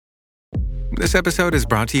This episode is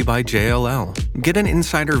brought to you by JLL. Get an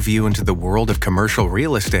insider view into the world of commercial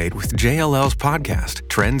real estate with JLL's podcast,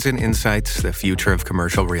 Trends and Insights, the Future of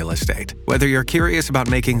Commercial Real Estate. Whether you're curious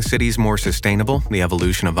about making cities more sustainable, the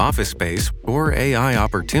evolution of office space, or AI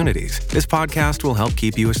opportunities, this podcast will help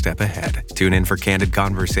keep you a step ahead. Tune in for candid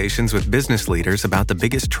conversations with business leaders about the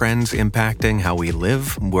biggest trends impacting how we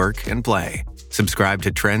live, work, and play. Subscribe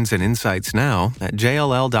to Trends and Insights now at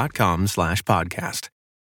jll.com/podcast.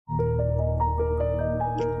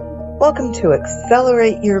 Welcome to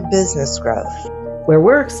Accelerate Your Business Growth, where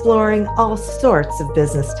we're exploring all sorts of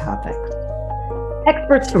business topics.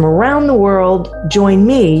 Experts from around the world join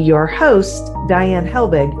me, your host, Diane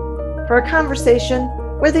Helbig, for a conversation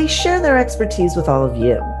where they share their expertise with all of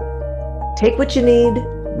you. Take what you need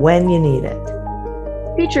when you need it.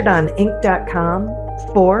 Featured on Inc.com,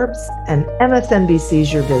 Forbes, and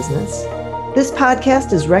MSNBC's Your Business, this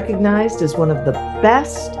podcast is recognized as one of the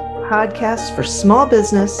best podcasts for small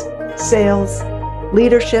business, sales,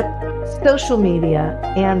 leadership, social media,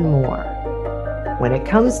 and more. When it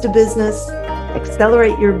comes to business,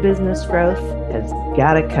 Accelerate Your Business Growth has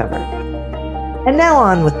got it covered. And now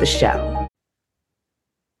on with the show.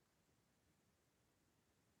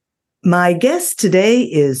 My guest today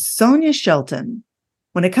is Sonia Shelton.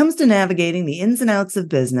 When it comes to navigating the ins and outs of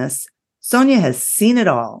business, Sonia has seen it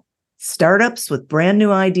all. Startups with brand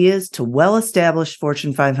new ideas to well-established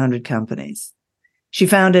Fortune 500 companies. She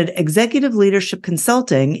founded Executive Leadership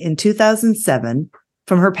Consulting in 2007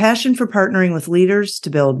 from her passion for partnering with leaders to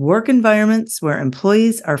build work environments where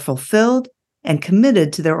employees are fulfilled and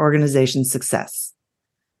committed to their organization's success.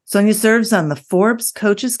 Sonia serves on the Forbes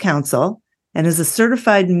Coaches Council and is a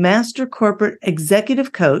certified master corporate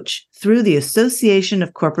executive coach through the Association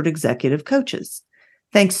of Corporate Executive Coaches.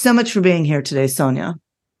 Thanks so much for being here today, Sonia.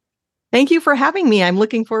 Thank you for having me. I'm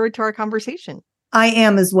looking forward to our conversation. I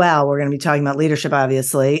am as well. We're going to be talking about leadership,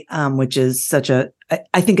 obviously, which is I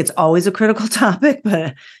think it's always a critical topic, but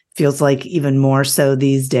it feels like even more so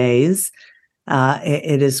these days.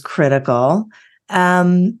 It is critical.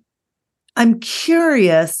 I'm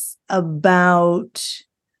curious about,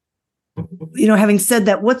 having said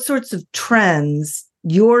that, what sorts of trends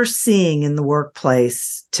you're seeing in the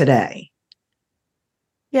workplace today?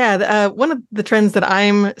 Yeah, one of the trends that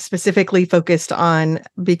I'm specifically focused on,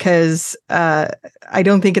 because I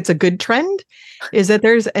don't think it's a good trend, is that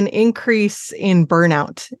there's an increase in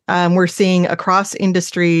burnout. We're seeing across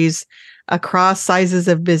industries, across sizes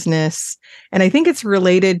of business, and I think it's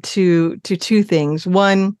related to two things.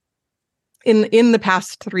 One, in the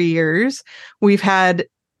past 3 years, we've had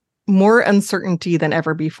more uncertainty than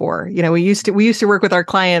ever before. We used to work with our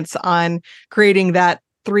clients on creating that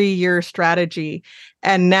 3-year strategy.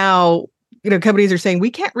 And now, companies are saying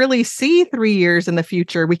we can't really see 3 years in the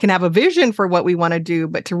future. We can have a vision for what we want to do,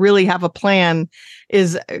 but to really have a plan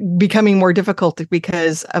is becoming more difficult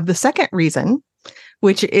because of the second reason,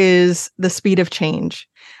 which is the speed of change.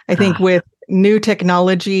 I think with new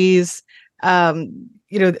technologies,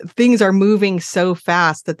 things are moving so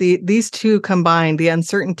fast that these two combined, the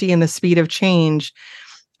uncertainty and the speed of change,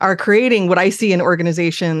 are creating what I see in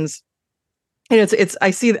organizations. And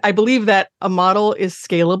I believe that a model is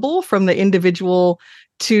scalable from the individual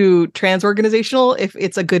to trans-organizational if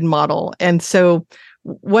it's a good model. And so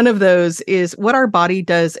one of those is what our body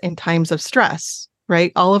does in times of stress,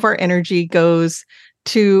 right? All of our energy goes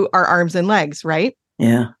to our arms and legs, right?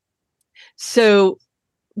 Yeah. So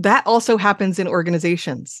that also happens in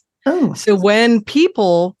organizations. Oh. So when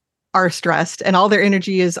people are stressed and all their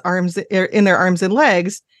energy is in their arms and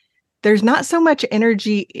legs, there's not so much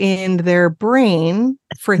energy in their brain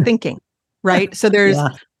for thinking, right? So there's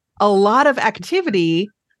a lot of activity,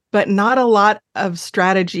 but not a lot of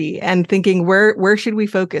strategy and thinking, where should we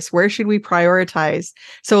focus? Where should we prioritize?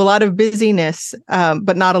 So a lot of busyness,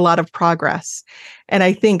 but not a lot of progress. And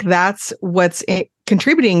I think that's what's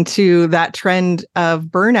contributing to that trend of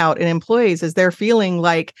burnout in employees, is they're feeling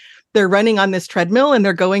like they're running on this treadmill and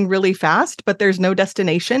they're going really fast, but there's no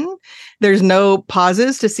destination. There's no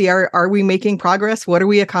pauses to see, are we making progress? What are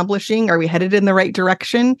we accomplishing? Are we headed in the right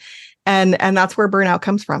direction? And that's where burnout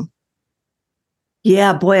comes from.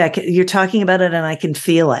 Yeah, boy, you're talking about it and I can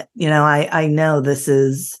feel it. I know this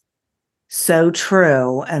is so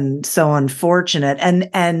true and so unfortunate.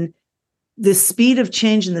 And the speed of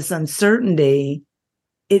change and this uncertainty,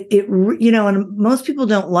 and most people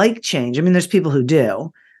don't like change. I mean, there's people who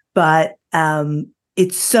do. But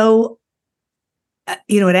it's so,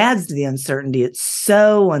 it adds to the uncertainty. It's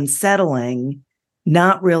so unsettling,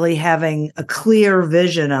 not really having a clear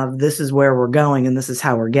vision of this is where we're going and this is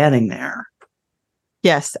how we're getting there.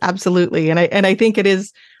 Yes, absolutely. And I think it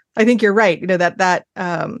is. I think you're right. That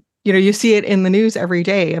You see it in the news every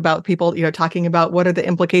day about people, talking about what are the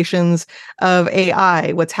implications of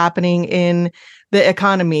AI, what's happening in the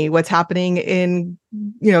economy, what's happening in,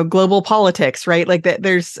 global politics, right? Like that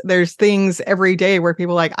there's things every day where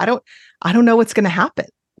people are like, I don't know what's going to happen.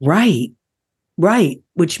 Right. Right.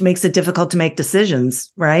 Which makes it difficult to make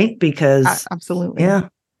decisions, right? Because absolutely. Yeah.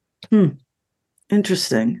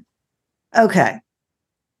 Interesting. Okay.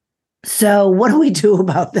 So what do we do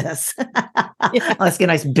about this? Yeah. I'll ask a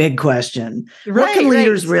nice big question. Right, what can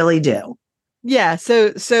leaders right. really do? Yeah.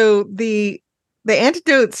 So the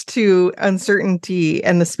antidotes to uncertainty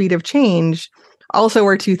and the speed of change also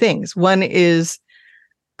are two things. One is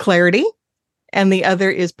clarity, and the other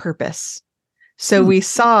is purpose. So we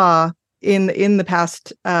saw in the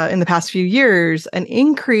past few years an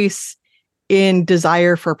increase in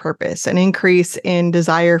desire for purpose, an increase in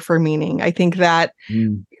desire for meaning. I think that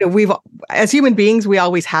we've, as human beings, we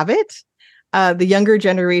always have it. The younger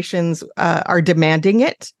generations are demanding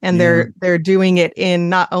it, and they're doing it in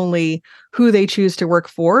not only who they choose to work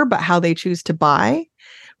for, but how they choose to buy,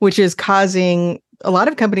 which is causing a lot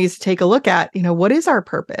of companies to take a look at, what is our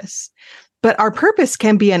purpose? But our purpose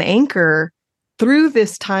can be an anchor through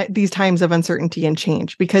these times of uncertainty and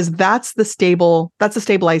change, because that's a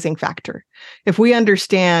stabilizing factor. If we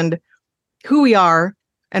understand who we are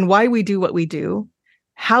and why we do what we do,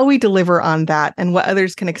 how we deliver on that, and what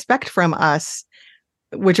others can expect from us,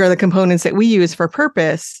 which are the components that we use for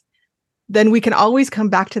purpose, then we can always come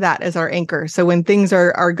back to that as our anchor. So when things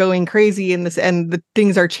are going crazy and the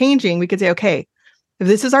things are changing, we could say, okay, if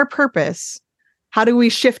this is our purpose, how do we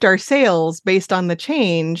shift our sails based on the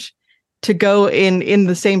change to go in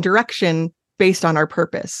the same direction based on our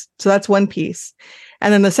purpose? So that's one piece.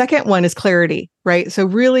 And then the second one is clarity, right? So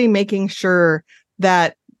really making sure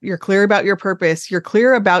that you're clear about your purpose, you're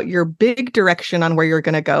clear about your big direction on where you're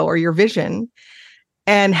going to go, or your vision,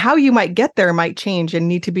 and how you might get there might change and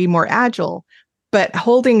need to be more agile, but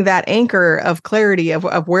holding that anchor of clarity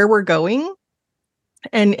of where we're going.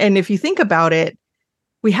 And if you think about it,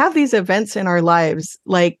 we have these events in our lives,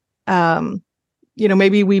 like,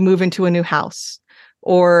 maybe we move into a new house,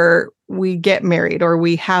 or we get married, or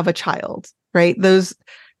we have a child, right? Those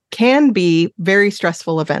can be very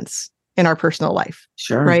stressful events in our personal life.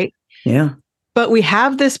 Sure. Right? Yeah. But we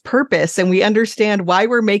have this purpose, and we understand why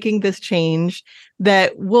we're making this change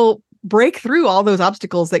that will break through all those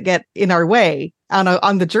obstacles that get in our way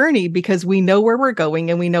on the journey, because we know where we're going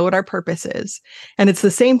and we know what our purpose is. And it's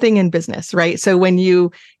the same thing in business, right? So when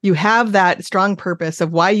you have that strong purpose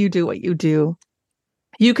of why you do what you do,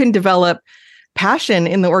 you can develop passion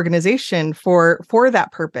in the organization for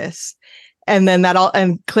that purpose. And then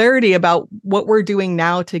and clarity about what we're doing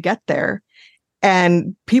now to get there.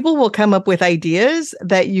 And people will come up with ideas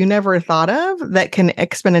that you never thought of that can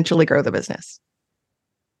exponentially grow the business.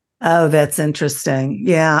 Oh, that's interesting.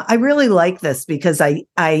 Yeah, I really like this, because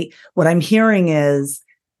what I'm hearing is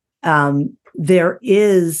there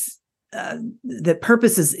is the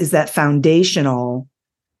purpose is that foundational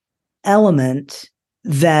element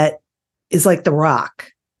that is like the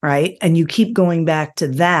rock, right? And you keep going back to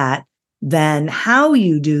that, then how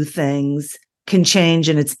you do things can change,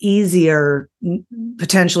 and it's easier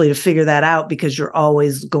potentially to figure that out, because you're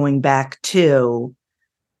always going back to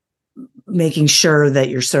making sure that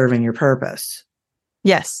you're serving your purpose.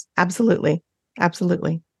 Yes, absolutely.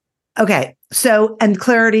 Absolutely. Okay. So, and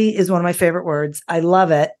clarity is one of my favorite words. I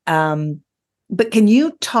love it. But can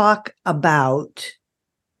you talk about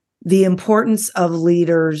the importance of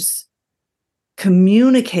leaders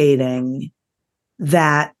communicating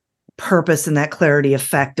that purpose and that clarity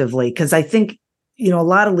effectively? Because I think, a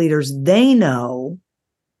lot of leaders, they know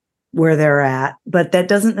where they're at, but that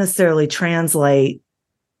doesn't necessarily translate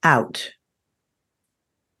out.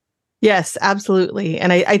 Yes, absolutely.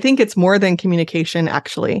 And I think it's more than communication,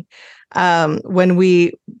 actually.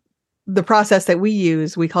 The process that we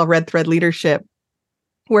use, we call Red Thread Leadership,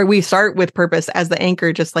 where we start with purpose as the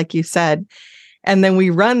anchor, just like you said. And then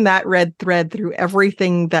we run that red thread through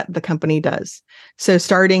everything that the company does. So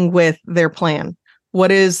starting with their plan. What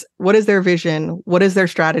is their vision? What is their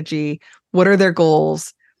strategy? What are their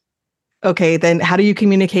goals? Okay, then how do you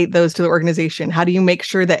communicate those to the organization? How do you make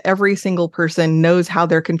sure that every single person knows how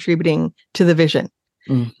they're contributing to the vision?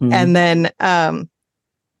 Mm-hmm. And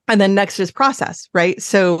then next is process, right?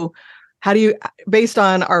 So how do you, based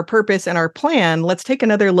on our purpose and our plan, let's take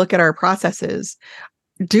another look at our processes.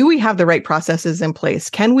 Do we have the right processes in place?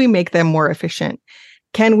 Can we make them more efficient?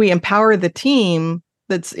 Can we empower the team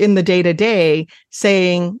that's in the day-to-day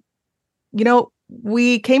saying,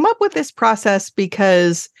 we came up with this process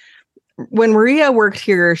because when Maria worked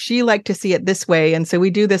here, she liked to see it this way. And so we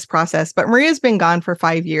do this process, but Maria's been gone for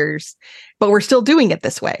 5 years, but we're still doing it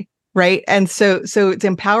this way. Right. And so it's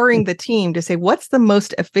empowering the team to say, what's the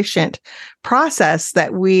most efficient process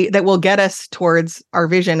that will get us towards our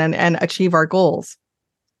vision and achieve our goals?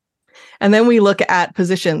 And then we look at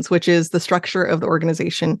positions, which is the structure of the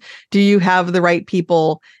organization. Do you have the right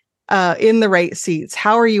people in the right seats?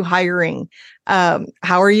 How are you hiring? How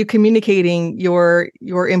are you communicating your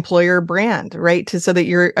employer brand, right? So that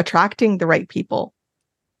you're attracting the right people.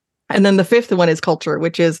 And then the fifth one is culture,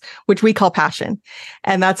 which we call passion.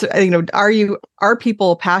 And that's, are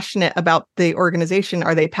people passionate about the organization?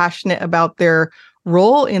 Are they passionate about their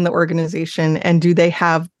role in the organization? And do they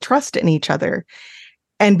have trust in each other?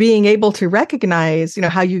 And being able to recognize,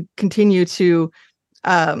 how you continue to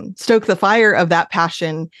stoke the fire of that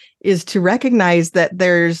passion is to recognize that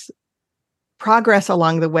there's progress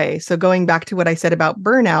along the way. So going back to what I said about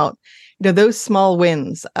burnout, those small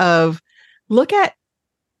wins of look at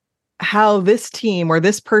how this team or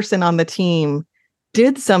this person on the team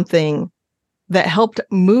did something that helped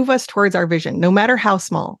move us towards our vision, no matter how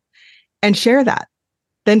small, and share that.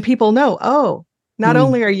 Then people know, oh, not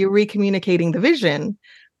only are you recommunicating the vision,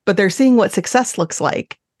 but they're seeing what success looks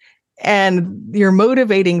like, and you're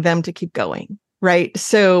motivating them to keep going, right?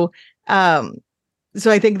 So I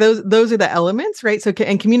think those are the elements, right? So,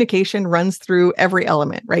 and communication runs through every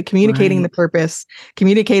element, right? Communicating the purpose,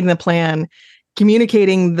 communicating the plan,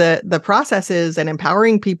 communicating the processes, and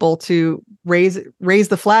empowering people to raise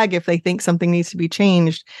the flag if they think something needs to be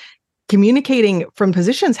changed. Communicating from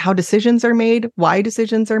positions how decisions are made, why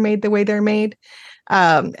decisions are made the way they're made,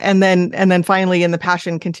 and then finally in the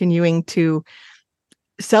passion, continuing to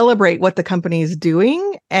celebrate what the company is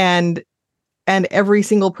doing and every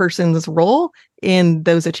single person's role in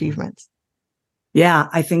those achievements. Yeah,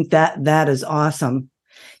 I think that is awesome.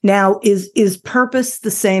 Now, is purpose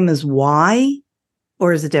the same as why,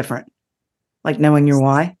 or is it different? Like knowing your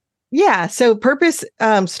why? Yeah. So purpose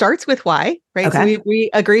starts with why, right? Okay. So we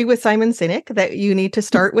agree with Simon Sinek that you need to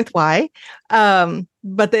start with why.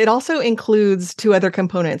 But it also includes two other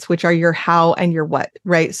components, which are your how and your what,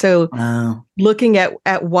 right? So looking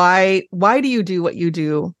at why do you do what you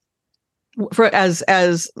do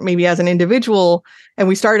as maybe as an individual, and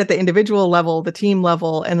we start at the individual level, the team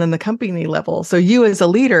level, and then the company level. So you as a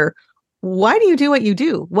leader, why do you do what you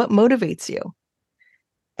do? What motivates you?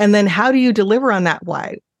 And then how do you deliver on that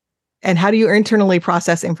why? And how do you internally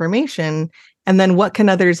process information? And then what can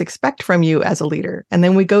others expect from you as a leader? And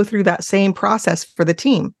then we go through that same process for the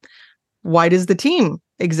team. Why does the team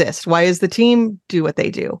exist? Why does the team do what they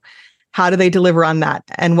do? How do they deliver on that?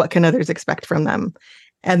 And what can others expect from them?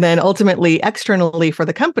 And then ultimately, externally for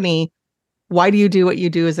the company, why do you do what you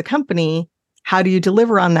do as a company? How do you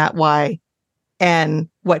deliver on that why? And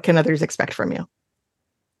what can others expect from you?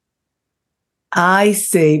 I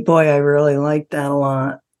see. Boy, I really like that a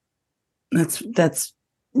lot. That's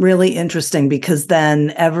really interesting, because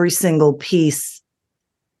then every single piece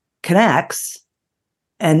connects.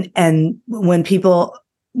 And when people,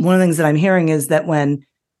 one of the things that I'm hearing is that when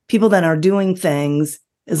people then are doing things,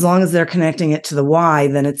 as long as they're connecting it to the why,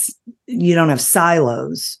 then you don't have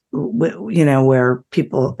silos, where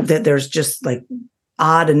people, that there's just like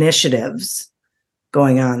odd initiatives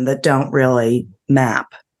going on that don't really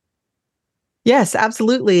map. Yes,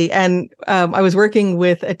 absolutely. And I was working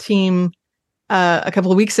with a team a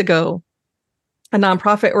couple of weeks ago, a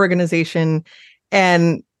nonprofit organization,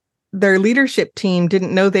 and their leadership team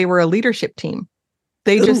didn't know they were a leadership team.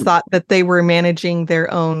 They just thought that they were managing their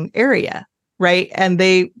own area, right? And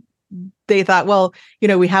they thought, well,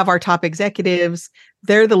 we have our top executives,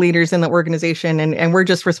 they're the leaders in the organization, and we're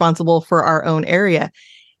just responsible for our own area.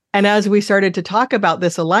 And as we started to talk about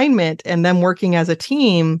this alignment and them working as a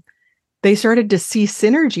team, they started to see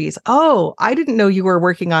synergies. Oh, I didn't know you were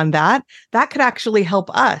working on that. That could actually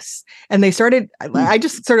help us. And they started, I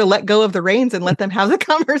just sort of let go of the reins and let them have the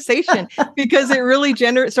conversation, because it really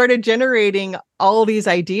started generating all these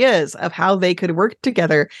ideas of how they could work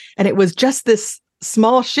together. And it was just this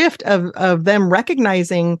small shift of them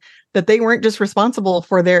recognizing that they weren't just responsible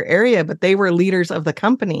for their area, but they were leaders of the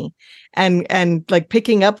company, and like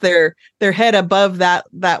picking up their head above that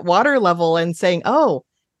water level and saying, oh,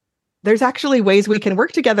 there's actually ways we can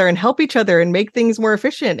work together and help each other and make things more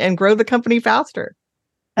efficient and grow the company faster.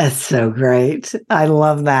 That's so great. I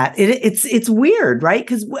love that. It's weird, right?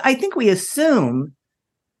 Because I think we assume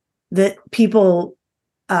that people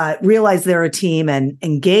realize they're a team and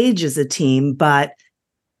engage as a team. But,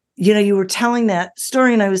 you were telling that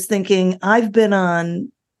story and I was thinking, I've been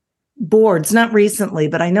on boards, not recently,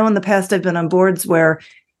 but I know in the past I've been on boards where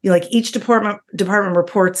like each department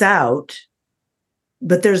reports out,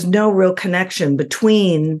 but there's no real connection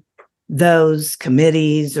between those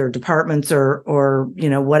committees or departments or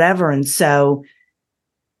whatever. And so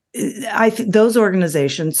I think those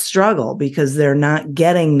organizations struggle because they're not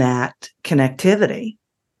getting that connectivity.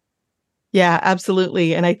 Yeah,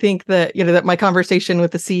 absolutely. And I think that, that my conversation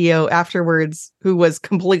with the CEO afterwards, who was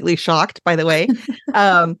completely shocked, by the way,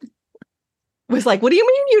 was like, what do you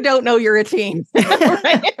mean you don't know you're a team?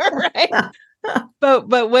 Right.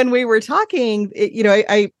 But when we were talking,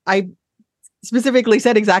 I specifically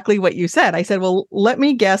said exactly what you said. I said, well, let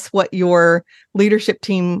me guess what your leadership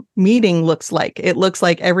team meeting looks like. It looks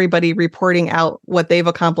like everybody reporting out what they've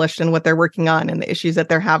accomplished and what they're working on and the issues that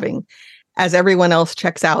they're having as everyone else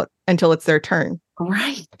checks out until it's their turn.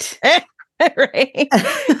 Right. Right.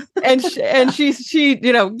 and she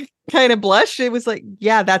kind of blushed. It was like,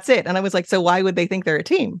 yeah, that's it. And I was like, so why would they think they're a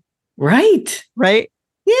team? Right. Right.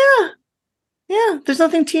 Yeah. Yeah. There's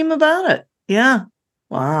nothing team about it. Yeah.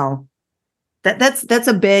 Wow. That's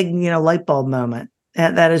a big, light bulb moment.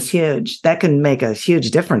 That is huge. That can make a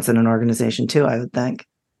huge difference in an organization too, I would think.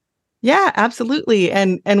 Yeah, absolutely.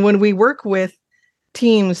 And when we work with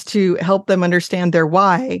teams to help them understand their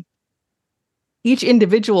why, each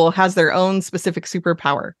individual has their own specific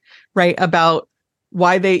superpower, right? About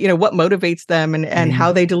why they, what motivates them and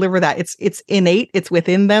how they deliver that. It's innate, it's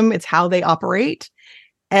within them, it's how they operate.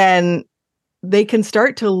 And they can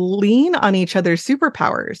start to lean on each other's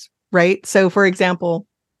superpowers, right? So for example,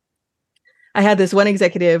 I had this one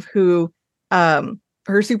executive who her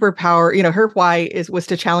superpower, her why was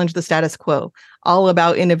to challenge the status quo, all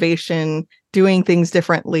about innovation, doing things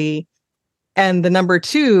differently. And the number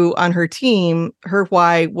 2 on her team, her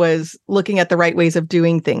why was looking at the right ways of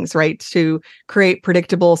doing things, right? To create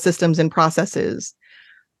predictable systems and processes.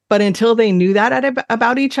 But until they knew that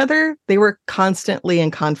about each other, they were constantly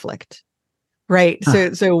in conflict, right?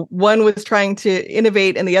 So one was trying to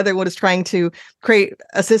innovate and the other one was trying to create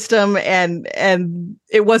a system and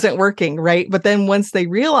it wasn't working, right? But then once they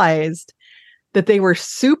realized that they were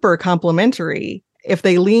super complementary, if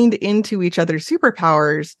they leaned into each other's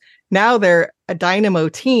superpowers, now they're a dynamo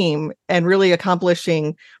team and really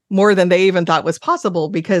accomplishing more than they even thought was possible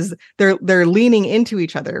because they're leaning into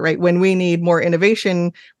each other, right? When we need more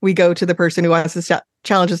innovation, we go to the person who wants to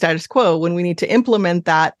challenge the status quo. When we need to implement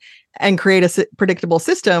that and create a predictable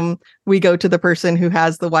system, we go to the person who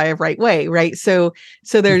has the why of right way, right? So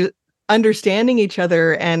there's understanding each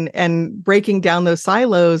other and breaking down those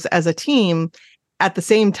silos as a team, at the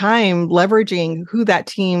same time leveraging who that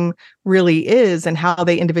team really is and how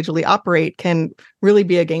they individually operate can really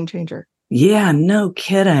be a game changer. Yeah, no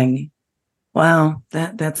kidding. Wow,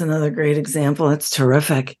 that's another great example. That's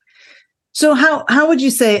terrific. So how would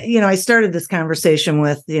you say, I started this conversation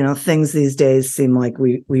with, things these days seem like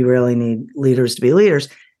we really need leaders to be leaders.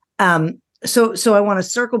 So I want to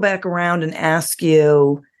circle back around and ask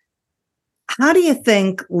you, how do you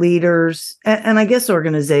think leaders and I guess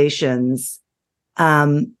organizations,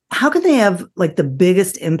 how can they have like the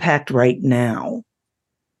biggest impact right now?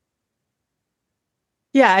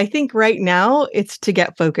 Yeah, I think right now it's to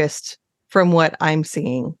get focused from what I'm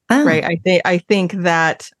seeing, right? I think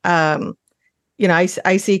that,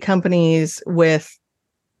 I see companies with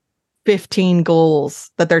 15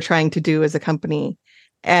 goals that they're trying to do as a company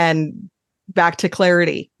and back to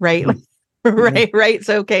clarity, right? Right.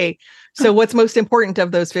 So, okay. So what's most important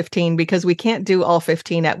of those 15? Because we can't do all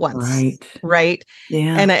 15 at once. Right.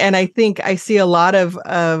 Yeah. And I think I see a lot of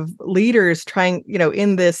leaders trying,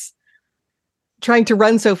 in this, trying to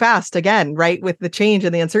run so fast again, right? With the change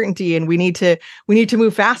and the uncertainty, and we need to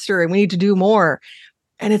move faster and we need to do more.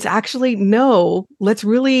 And it's actually, no, let's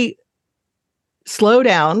really slow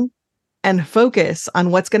down and focus on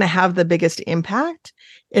what's going to have the biggest impact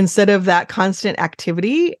instead of that constant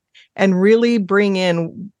activity, and really bring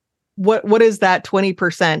in what is that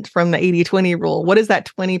 20% from the 80-20 rule? What is that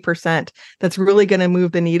 20% that's really going to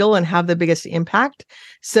move the needle and have the biggest impact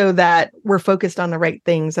so that we're focused on the right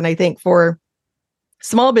things? And I think for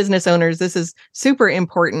small business owners, this is super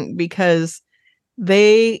important because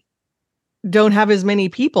they don't have as many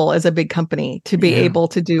people as a big company to be able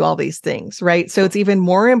to do all these things, right? So it's even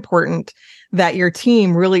more important that your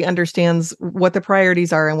team really understands what the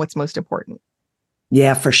priorities are and what's most important.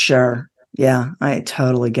 Yeah, for sure. Yeah, I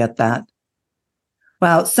totally get that.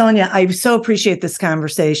 Well, Sonia, I so appreciate this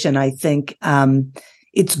conversation. I think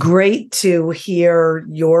it's great to hear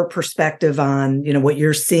your perspective on, what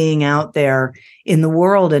you're seeing out there in the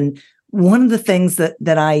world. And one of the things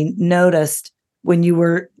that I noticed when you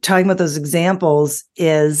were talking about those examples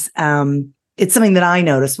is it's something that I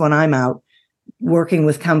notice when I'm out working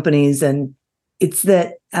with companies, and it's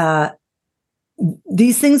that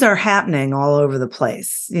these things are happening all over the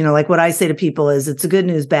place. Like what I say to people is it's a good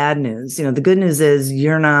news, bad news. The good news is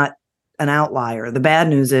you're not an outlier. The bad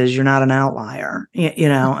news is you're not an outlier.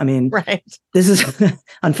 I mean, right. This is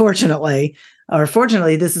unfortunately, or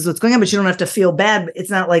fortunately, this is what's going on, but you don't have to feel bad. It's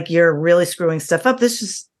not like you're really screwing stuff up. This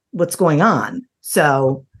is what's going on.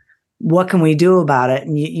 So what can we do about it?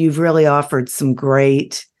 And you've really offered some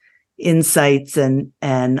great insights and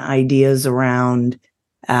ideas around,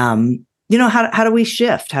 how do we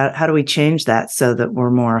shift? How do we change that so that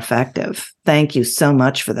we're more effective? Thank you so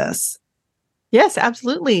much for this. Yes,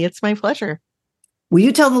 absolutely. It's my pleasure. Will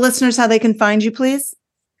you tell the listeners how they can find you, please?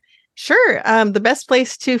 Sure. The best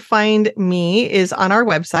place to find me is on our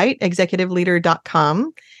website,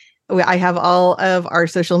 executiveleader.com. I have all of our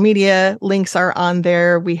social media links are on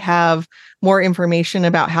there. We have more information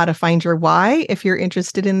about how to find your why if you're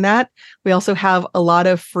interested in that. We also have a lot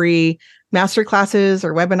of free masterclasses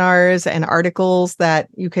or webinars and articles that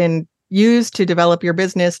you can use to develop your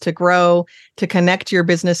business, to grow, to connect your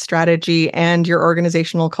business strategy and your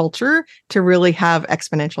organizational culture to really have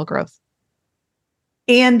exponential growth.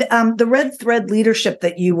 And the Red Thread Leadership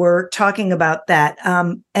that you were talking about, that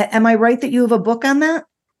am I right that you have a book on that?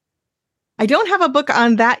 I don't have a book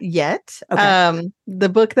on that yet. Okay. The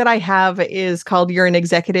book that I have is called You're an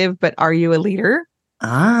Executive, but Are You a Leader?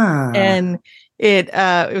 And it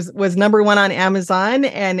was number one on Amazon,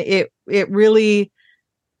 and it really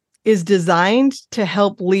is designed to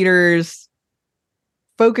help leaders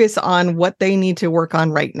focus on what they need to work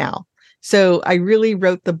on right now. So I really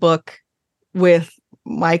wrote the book with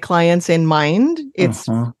my clients in mind. It's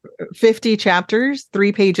 50 chapters,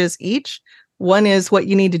 3 pages each. 1 is what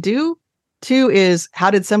you need to do. 2 is how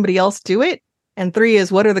did somebody else do it? And 3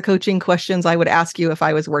 is what are the coaching questions I would ask you if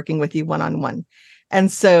I was working with you one-on-one?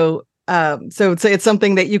 And so it's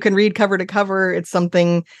something that you can read cover to cover. It's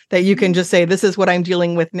something that you can just say, this is what I'm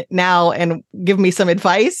dealing with now and give me some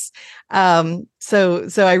advice. So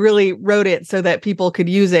I really wrote it so that people could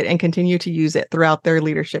use it and continue to use it throughout their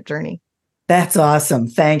leadership journey. That's awesome.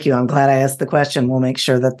 Thank you. I'm glad I asked the question. We'll make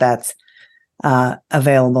sure that that's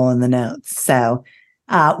available in the notes. So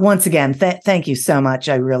once again, thank you so much.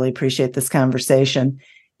 I really appreciate this conversation.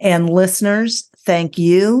 And listeners, thank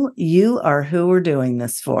you. You are who we're doing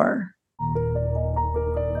this for.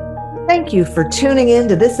 Thank you for tuning in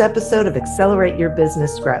to this episode of Accelerate Your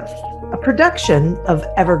Business Growth, a production of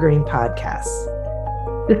Evergreen Podcasts.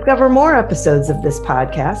 Discover more episodes of this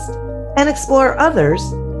podcast and explore others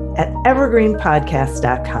at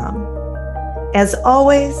evergreenpodcast.com. As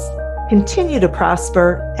always, continue to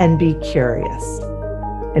prosper and be curious.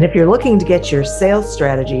 And if you're looking to get your sales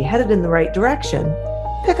strategy headed in the right direction,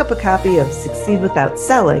 pick up a copy of Succeed Without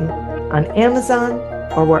Selling on Amazon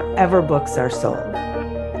or wherever books are sold.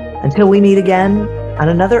 Until we meet again on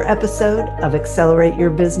another episode of Accelerate Your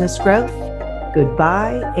Business Growth,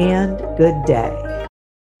 goodbye and good day.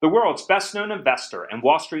 The world's best-known investor and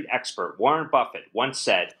Wall Street expert Warren Buffett once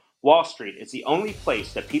said, "Wall Street is the only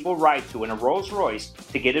place that people ride to in a Rolls-Royce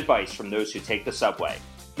to get advice from those who take the subway."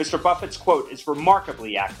 Mr. Buffett's quote is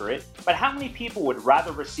remarkably accurate, but how many people would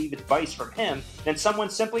rather receive advice from him than someone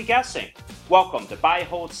simply guessing? Welcome to Buy,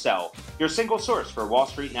 Hold, Sell, your single source for Wall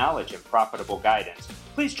Street knowledge and profitable guidance.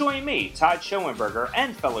 Please join me, Todd Schoenberger,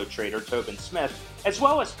 and fellow trader Tobin Smith, as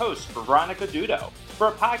well as host Veronica Dudo, for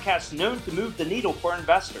a podcast known to move the needle for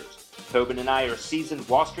investors. Tobin and I are seasoned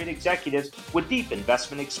Wall Street executives with deep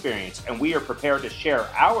investment experience, and we are prepared to share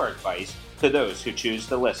our advice to those who choose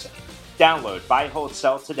to listen. Download Buy, Hold,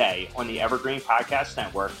 Sell today on the Evergreen Podcast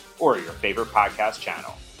Network or your favorite podcast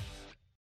channel.